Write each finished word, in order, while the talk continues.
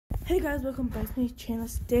Hey guys, welcome back to my channel.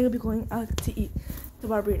 Today we'll be going out to eat the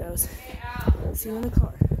barberitods. See you in the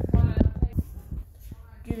car.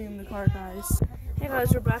 Getting in the car, guys. Hey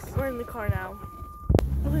guys, we're back. We're in the car now.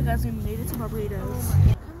 Okay guys, we made it to barberitods.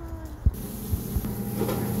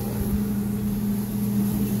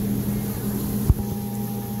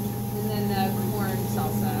 And then the corn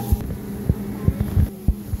salsa.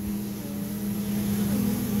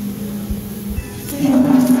 So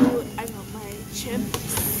I got my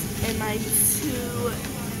chips and my 2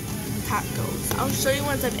 tacos. I'll show you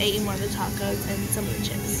once I've eaten one of the tacos and some of the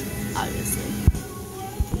chips, obviously.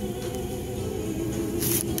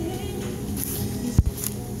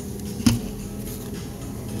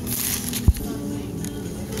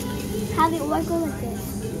 How do I go like this?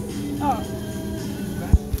 Oh.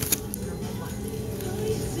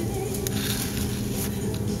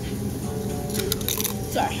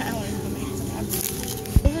 Sorry, I wanted to make some apps.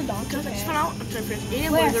 There's a donkey. I just went out. I'm trying to finish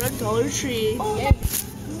eating. We're going to Dollar Tree. Oh,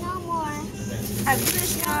 no more. I'm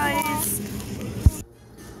finished, guys.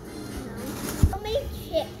 How many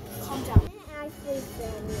chips? Calm down. I actually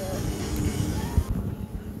film you.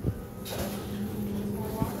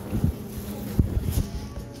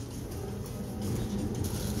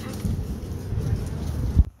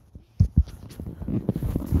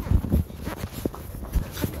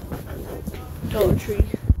 Dollar Tree.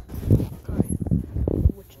 Alright,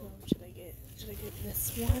 which one should I get? Should I get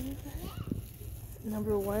this one?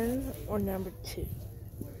 Number 1 or number 2?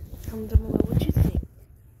 Comment down below what you think.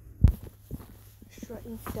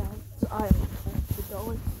 Strutting down the aisle of the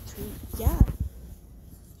Dollar Tree. Yeah.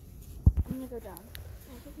 I'm gonna go down.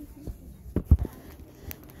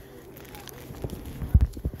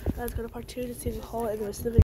 Guys, go to part 2 to see the haul and the rest of the video.